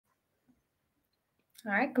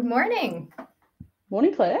All right, good morning.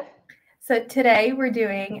 Morning, Claire. So today we're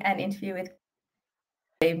doing an interview with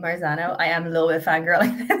Gabe Marzano. I am a little bit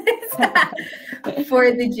fangirling this for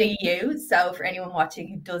the GU. So for anyone watching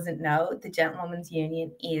who doesn't know, the Gentlewomen's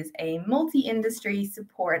Union is a multi-industry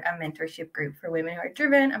support and mentorship group for women who are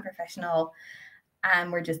driven and professional.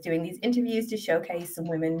 And we're just doing these interviews to showcase some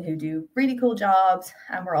women who do really cool jobs.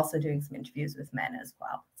 And we're also doing some interviews with men as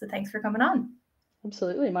well. So thanks for coming on.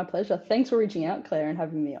 Absolutely, my pleasure. Thanks for reaching out, Claire, and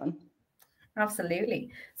having me on.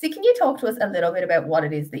 Absolutely. So can you talk to us a little bit about what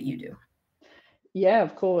it is that you do? Yeah,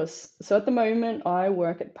 of course. So at the moment, I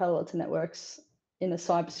work at Palo Alto Networks in a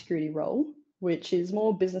cybersecurity role, which is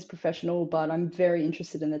more business professional, but I'm very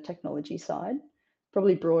interested in the technology side,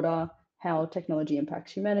 probably broader how technology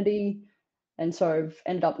impacts humanity. And so I've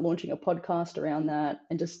ended up launching a podcast around that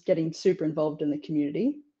and just getting super involved in the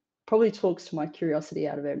community. Probably talks to my curiosity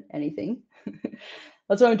out of anything.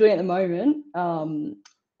 That's what I'm doing at the moment.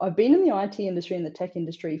 I've been in the IT industry and the tech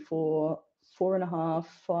industry for 4.5,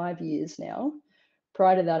 5 years now.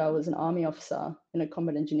 Prior to that, I was an army officer in a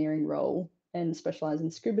combat engineering role and specialized in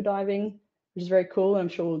scuba diving, which is very cool. I'm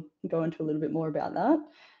sure we'll go into a little bit more about that.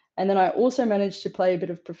 And then I also managed to play a bit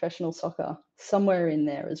of professional soccer somewhere in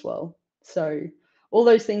there as well. So all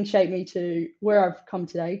those things shaped me to where I've come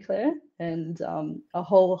today, Claire, and a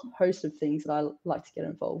whole host of things that I like to get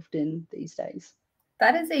involved in these days.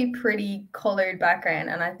 That is a pretty colored background,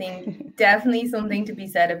 and I think definitely something to be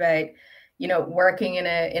said about, working in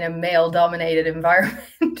a male dominated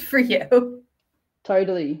environment for you.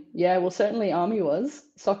 Totally. Yeah, well, certainly Army was.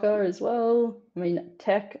 Soccer as well. I mean,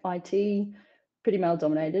 tech, IT, pretty male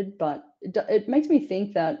dominated, but it makes me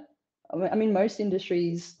think that, I mean, most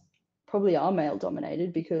industries probably are male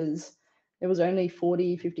dominated because it was only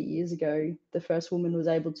 40, 50 years ago the first woman was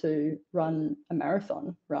able to run a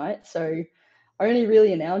marathon, right? So only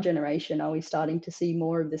really in our generation are we starting to see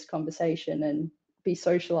more of this conversation and be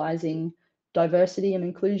socializing diversity and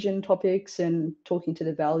inclusion topics and talking to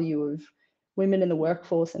the value of women in the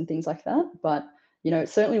workforce and things like that. But, it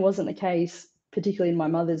certainly wasn't the case, particularly in my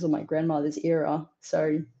mother's or my grandmother's era.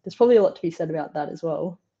 So there's probably a lot to be said about that as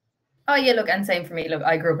well. Oh yeah, look, and same for me. Look,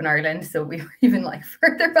 I grew up in Ireland, so we were even like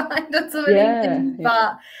further behind on some of these Yeah, things. yeah.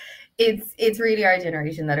 But it's really our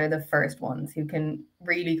generation that are the first ones who can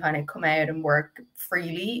really kind of come out and work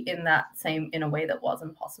freely in a way that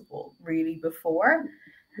wasn't possible really before.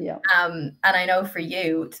 Yeah. And I know for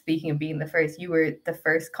you, speaking of being the first, you were the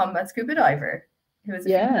first combat scuba diver who was a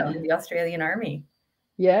female Yeah. in the Australian Army.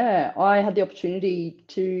 Yeah. I had the opportunity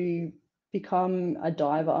to become a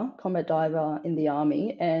diver, combat diver in the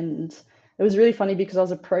army. And it was really funny because I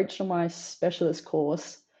was approached on my specialist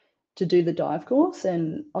course to do the dive course.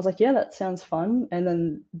 And I was like, yeah, that sounds fun. And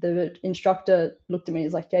then the instructor looked at me and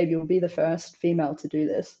was like, Gabe, you'll be the first female to do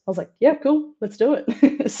this. I was like, yeah, cool, let's do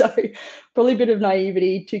it. So probably a bit of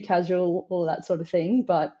naivety, too casual, all that sort of thing.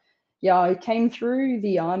 But yeah, I came through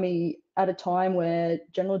the army at a time where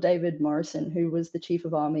General David Morrison, who was the chief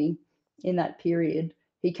of army in that period,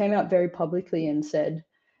 he came out very publicly and said,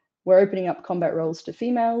 we're opening up combat roles to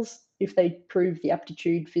females if they prove the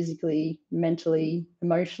aptitude physically, mentally,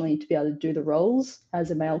 emotionally to be able to do the roles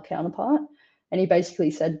as a male counterpart. And he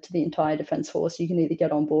basically said to the entire Defence Force, you can either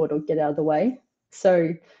get on board or get out of the way.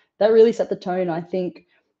 So that really set the tone. I think,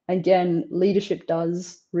 again, leadership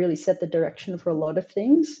does really set the direction for a lot of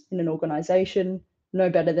things in an organisation. No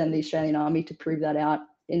better than the Australian Army to prove that out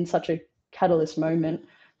in such a catalyst moment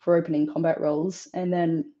for opening combat roles. And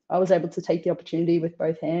then I was able to take the opportunity with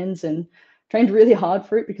both hands and trained really hard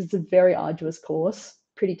for it because it's a very arduous course,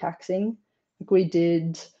 pretty taxing. Like we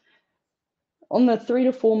did on the 3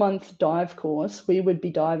 to 4 month dive course, we would be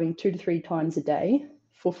diving 2 to 3 times a day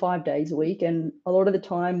for 5 days a week. And a lot of the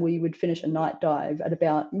time we would finish a night dive at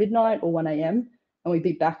about midnight or 1 a.m. and we'd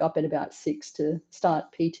be back up at about 6 to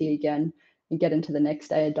start PT again and get into the next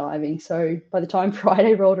day of diving. So by the time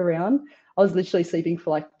Friday rolled around, I was literally sleeping for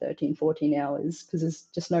like 13, 14 hours because there's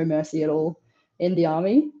just no mercy at all in the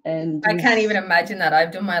army. And it I can't even was, imagine that.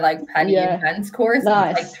 I've done my like PADI yeah, intense course, and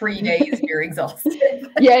it's like nice. 3 days you're exhausted.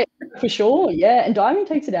 Yeah, for sure. Yeah. And diving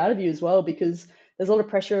takes it out of you as well because there's a lot of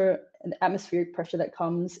pressure and atmospheric pressure that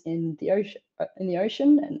comes in the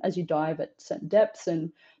ocean and as you dive at certain depths.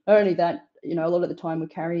 And not only that, a lot of the time we're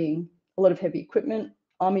carrying a lot of heavy equipment.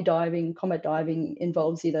 Army diving, combat diving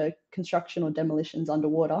involves either construction or demolitions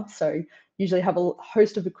underwater. So usually have a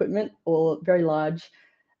host of equipment or very large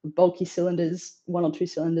bulky cylinders, 1 or 2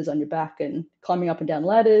 cylinders on your back and climbing up and down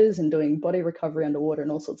ladders and doing body recovery underwater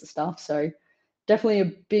and all sorts of stuff. So definitely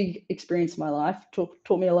a big experience in my life.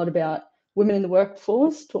 Taught me a lot about women in the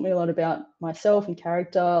workforce, taught me a lot about myself and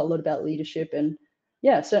character, a lot about leadership, and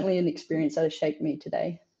yeah, certainly an experience that has shaped me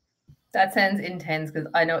today. That sounds intense, because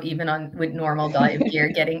I know even with normal dive gear,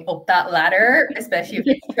 getting up that ladder, especially if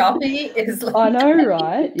it's choppy, is like, I know,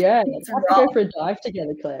 right? Yeah, it's we'll have rough. to go for a dive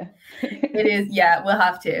togetger, Claire. It is, yeah, we'll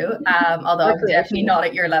have to. Although I'm definitely Recreational. not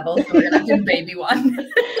at your level, so we're gonna have to do the baby one.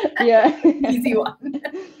 Yeah. Easy one.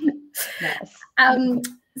 Nice.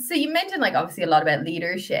 So you mentioned, like, obviously a lot about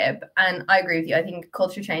leadership, and I agree with you. I think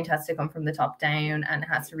culture change has to come from the top down and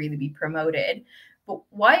has to really be promoted. But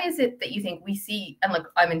why is it that you think we see, and like,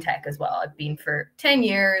 I'm in tech as well, I've been for 10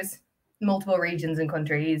 years, multiple regions and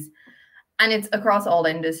countries, and it's across all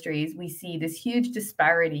industries, we see this huge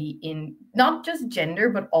disparity in not just gender,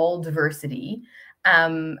 but all diversity.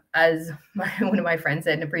 As one of my friends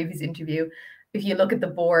said in a previous interview, if you look at the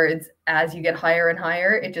boards, as you get higher and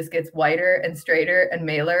higher, it just gets wider and straighter and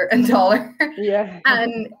maler and taller. Yeah.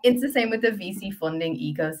 And it's the same with the VC funding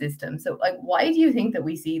ecosystem. So, like, why do you think that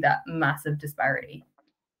we see that massive disparity?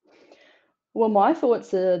 Well, my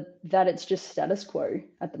thoughts are that it's just status quo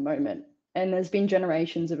at the moment. And there's been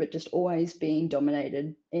generations of it just always being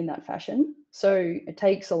dominated in that fashion. So it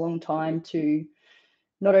takes a long time to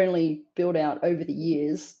not only build out over the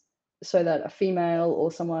years so that a female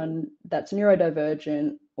or someone that's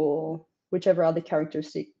neurodivergent or whichever other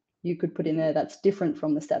characteristic you could put in there that's different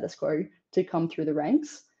from the status quo to come through the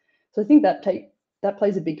ranks. So I think that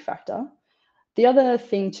plays a big factor. The other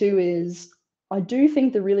thing too is I do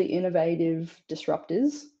think the really innovative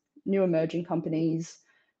disruptors, new emerging companies,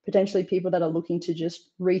 potentially people that are looking to just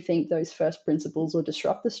rethink those first principles or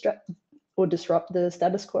disrupt the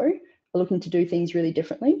status quo, are looking to do things really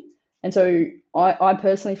differently. And so I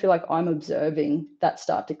personally feel like I'm observing that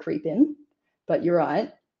start to creep in. But you're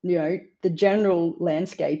right, the general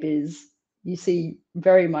landscape is you see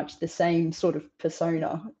very much the same sort of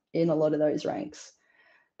persona in a lot of those ranks.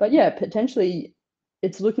 But yeah, potentially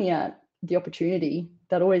it's looking at the opportunity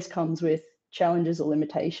that always comes with challenges or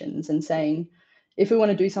limitations and saying, if we want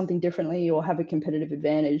to do something differently or have a competitive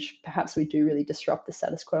advantage, perhaps we do really disrupt the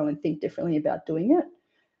status quo and think differently about doing it.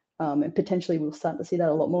 And potentially we'll start to see that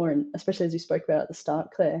a lot more. And especially as you spoke about at the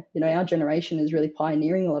start, Claire, our generation is really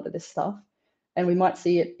pioneering a lot of this stuff. And we might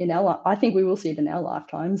see it I think we will see it in our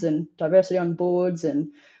lifetimes, and diversity on boards.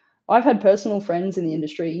 And I've had personal friends in the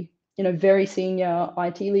industry, very senior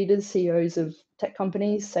IT leaders, CEOs of tech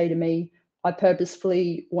companies say to me, I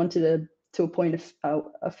purposefully wanted to appoint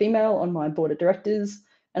a female on my board of directors.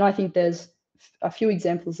 And I think there's a few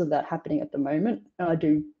examples of that happening at the moment. And I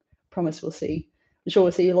do promise I'm sure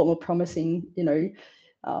we'll see a lot more promising,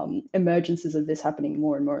 emergences of this happening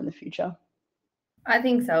more and more in the future. I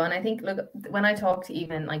think so. And I think, look, when I talk to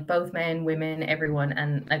even like both men, women, everyone,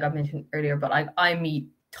 and like I mentioned earlier, but like I meet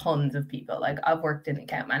tons of people. Like I've worked in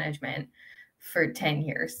account management for 10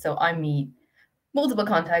 years. So I meet multiple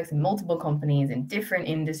contacts in multiple companies in different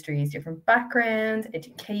industries, different backgrounds,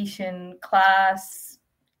 education, class,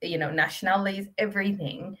 nationalities,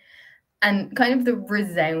 everything. And kind of the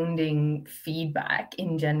resounding feedback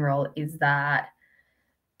in general is that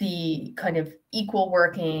the kind of equal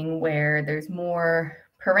working, where there's more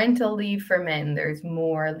parental leave for men, there's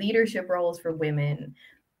more leadership roles for women,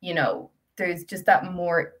 there's just that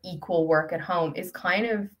more equal work at home, is kind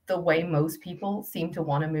of the way most people seem to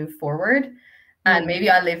want to move forward. And maybe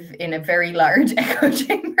I live in a very large echo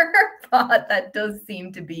chamber, but that does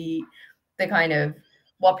seem to be the kind of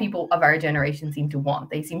what people of our generation seem to want.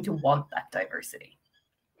 They seem to want that diversity.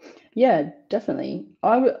 Yeah, definitely.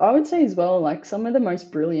 I would say as well, like some of the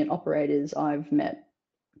most brilliant operators I've met,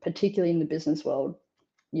 particularly in the business world,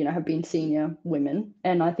 have been senior women.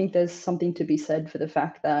 And I think there's something to be said for the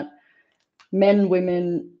fact that men,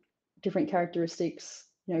 women, different characteristics,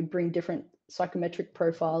 bring different psychometric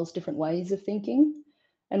profiles, different ways of thinking.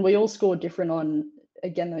 And we all score different on,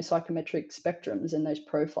 again, those psychometric spectrums and those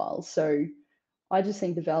profiles. So I just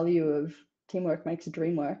think the value of teamwork makes a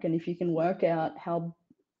dream work. And if you can work out how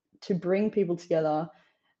to bring people together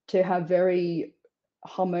to have very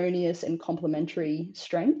harmonious and complementary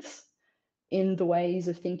strengths in the ways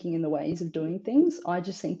of thinking and the ways of doing things, I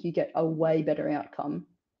just think you get a way better outcome,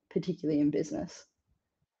 particularly in business.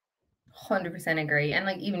 100% agree. And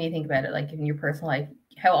like, even you think about it, like in your personal life,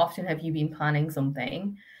 how often have you been planning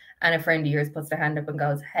something and a friend of yours puts their hand up and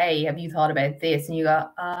goes, hey, have you thought about this? And you go,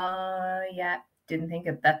 yeah, didn't think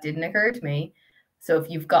of that, didn't occur to me. So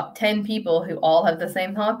if you've got 10 people who all have the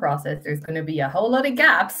same thought process, there's going to be a whole lot of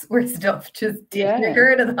gaps where stuff just didn't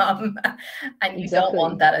occur to them. And you don't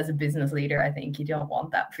want that as a business leader. I think you don't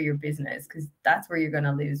want that for your business, because that's where you're going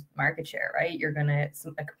to lose market share, right?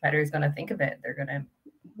 A competitor is going to think of it. They're going to.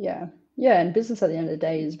 Yeah. And business at the end of the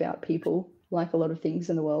day is about people. like a lot of things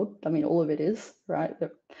in the world. I mean, all of it is, right?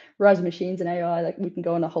 The rise of machines and AI, like we can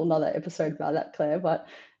go on a whole nother episode about that, Claire. But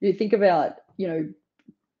you think about,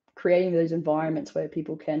 creating those environments where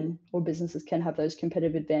people can, or businesses can, have those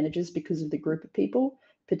competitive advantages because of the group of people,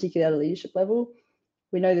 particularly at a leadership level.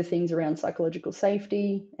 We know the things around psychological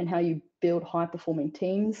safety and how you build high performing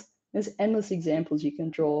teams. There's endless examples you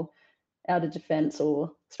can draw out of defense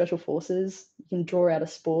or special forces. You can draw out of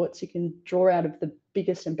sports. You can draw out of the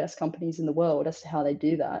biggest and best companies in the world as to how they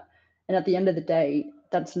do that. And at the end of the day,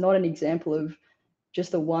 that's not an example of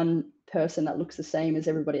just the one person that looks the same as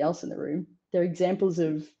everybody else in the room. They're examples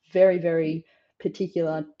of very, very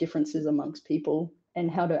particular differences amongst people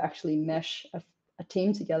and how to actually mesh a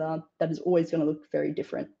team together that is always going to look very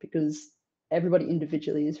different because everybody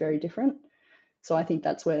individually is very different. So I think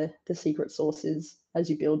that's where the secret sauce is as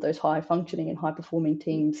you build those high functioning and high performing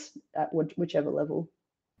teams at whichever level.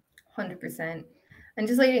 100%. And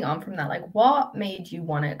just leading on from that, like what made you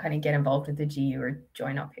want to kind of get involved with the GU or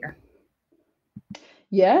join up here?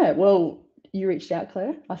 Yeah, well, you reached out,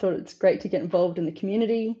 Claire. I thought it's great to get involved in the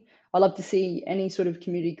community. I love to see any sort of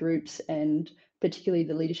community groups and particularly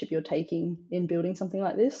the leadership you're taking in building something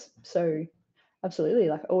like this. So absolutely,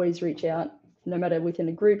 like always reach out, no matter within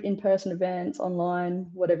a group, in-person events, online,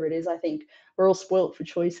 whatever it is. I think we're all spoilt for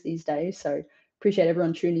choice these days. So appreciate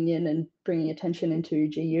everyone tuning in and bringing attention into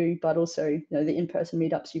GU, but also, the in-person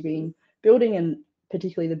meetups you've been building and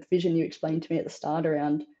particularly the vision you explained to me at the start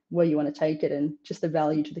around where you want to take it and just the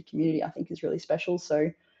value to the community, I think is really special.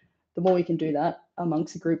 So the more we can do that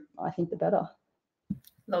amongst the group, I think the better.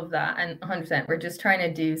 Love that. And 100%, we're just trying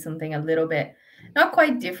to do something a little bit, not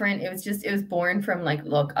quite different. It was born from like,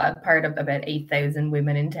 look, I'm part of about 8,000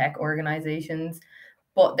 women in tech organizations,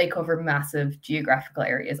 but they cover massive geographical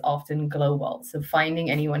areas, often global. So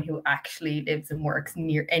finding anyone who actually lives and works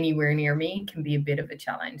anywhere near me can be a bit of a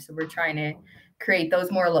challenge. So we're trying to create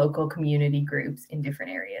those more local community groups in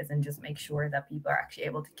different areas and just make sure that people are actually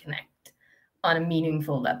able to connect on a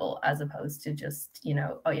meaningful level, as opposed to just,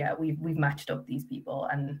 oh yeah, we've matched up these people.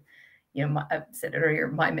 And I said it earlier,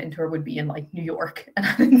 my mentor would be in like New York and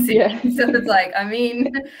I'm in Sydney. Yeah. So it's like, I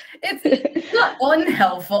mean, it's not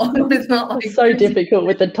unhelpful. It's not like it's so difficult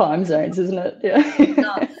with the time zones, isn't it? Yeah.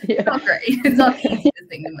 It's not great. It's not the easiest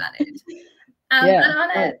thing to manage. And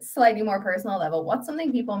on a slightly more personal level, what's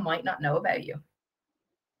something people might not know about you?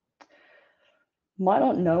 Might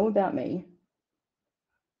not know about me.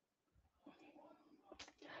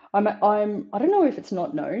 I don't know if it's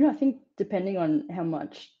not known. I think depending on how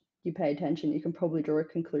much you pay attention, you can probably draw a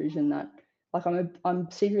conclusion that like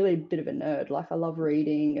I'm secretly a bit of a nerd. Like I love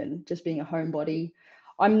reading and just being a homebody.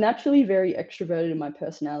 I'm naturally very extroverted in my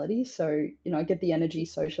personality, so I get the energy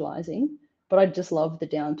socializing, but I just love the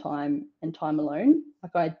downtime and time alone.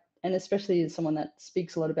 And especially as someone that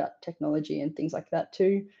speaks a lot about technology and things like that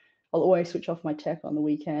too, I'll always switch off my tech on the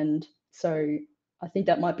weekend. So I think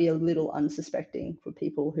that might be a little unsuspecting for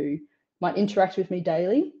people who might interact with me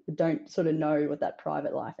daily, but don't sort of know what that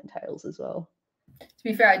private life entails as well. To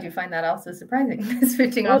be fair, I do find that also surprising.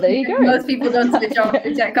 Switching off. There you go. Most people don't switch off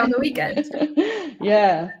their tech on the weekend.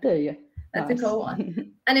 Yeah, there you go. That's nice. A cool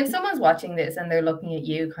one. And if someone's watching this and they're looking at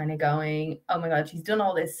you kind of going, oh my God, she's done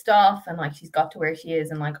all this stuff and like she's got to where she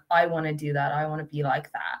is and like, I want to do that. I want to be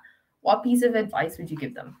like that. What piece of advice would you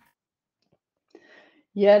give them?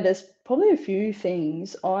 Yeah, there's probably a few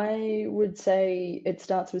things. I would say it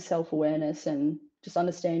starts with self-awareness and just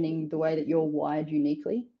understanding the way that you're wired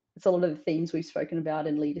uniquely. It's a lot of the themes we've spoken about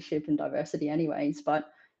in leadership and diversity anyways,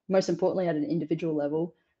 but most importantly at an individual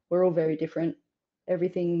level, we're all very different.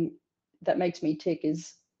 Everything that makes me tick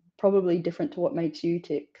is probably different to what makes you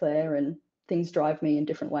tick, Claire, and things drive me in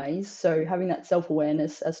different ways. So having that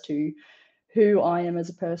self-awareness as to who I am as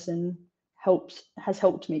a person has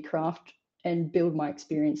helped me craft and build my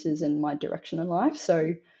experiences and my direction in life.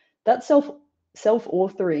 So that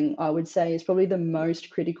self-authoring, I would say, is probably the most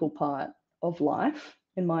critical part of life,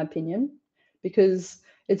 in my opinion, because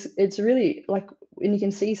it's really like when you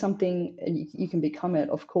can see something and you can become it,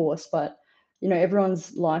 of course, but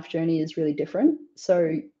everyone's life journey is really different.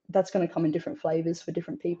 So that's going to come in different flavors for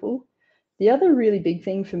different people. The other really big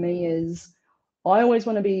thing for me is I always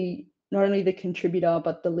want to be not only the contributor,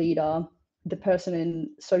 but the leader, the person in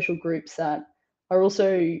social groups that are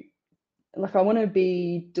also like, I want to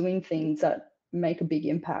be doing things that make a big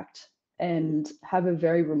impact and have a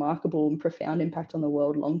very remarkable and profound impact on the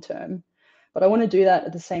world long term. But I want to do that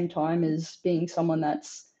at the same time as being someone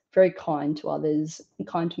that's very kind to others and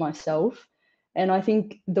kind to myself. And I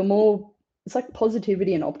think the more, it's like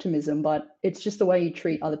positivity and optimism, but it's just the way you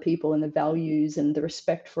treat other people and the values and the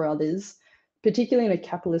respect for others, particularly in a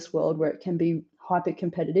capitalist world where it can be hyper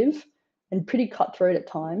competitive. and pretty cutthroat at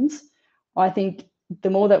times. I think the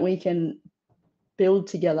more that we can build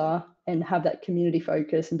together and have that community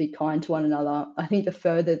focus and be kind to one another, I think the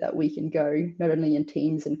further that we can go, not only in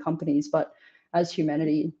teams and companies, but as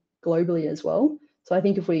humanity globally as well. So I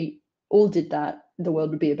think if we all did that, the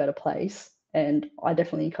world would be a better place. And I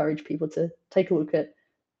definitely encourage people to take a look at,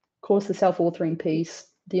 of course, the self-authoring piece,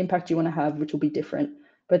 the impact you want to have, which will be different.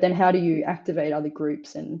 But then how do you activate other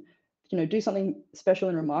groups and, you know, do something special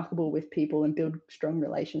and remarkable with people and build strong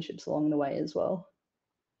relationships along the way as well.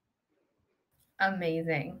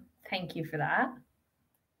 Amazing. Thank you for that.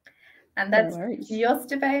 And that's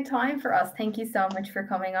just about time for us. Thank you so much for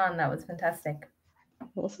coming on. That was fantastic.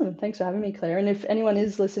 Awesome. Thanks for having me, Claire. And if anyone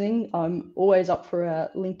is listening, I'm always up for a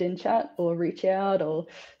LinkedIn chat or reach out or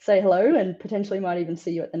say hello, and potentially might even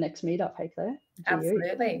see you at the next meetup. Hey, Claire.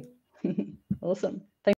 Absolutely. Awesome.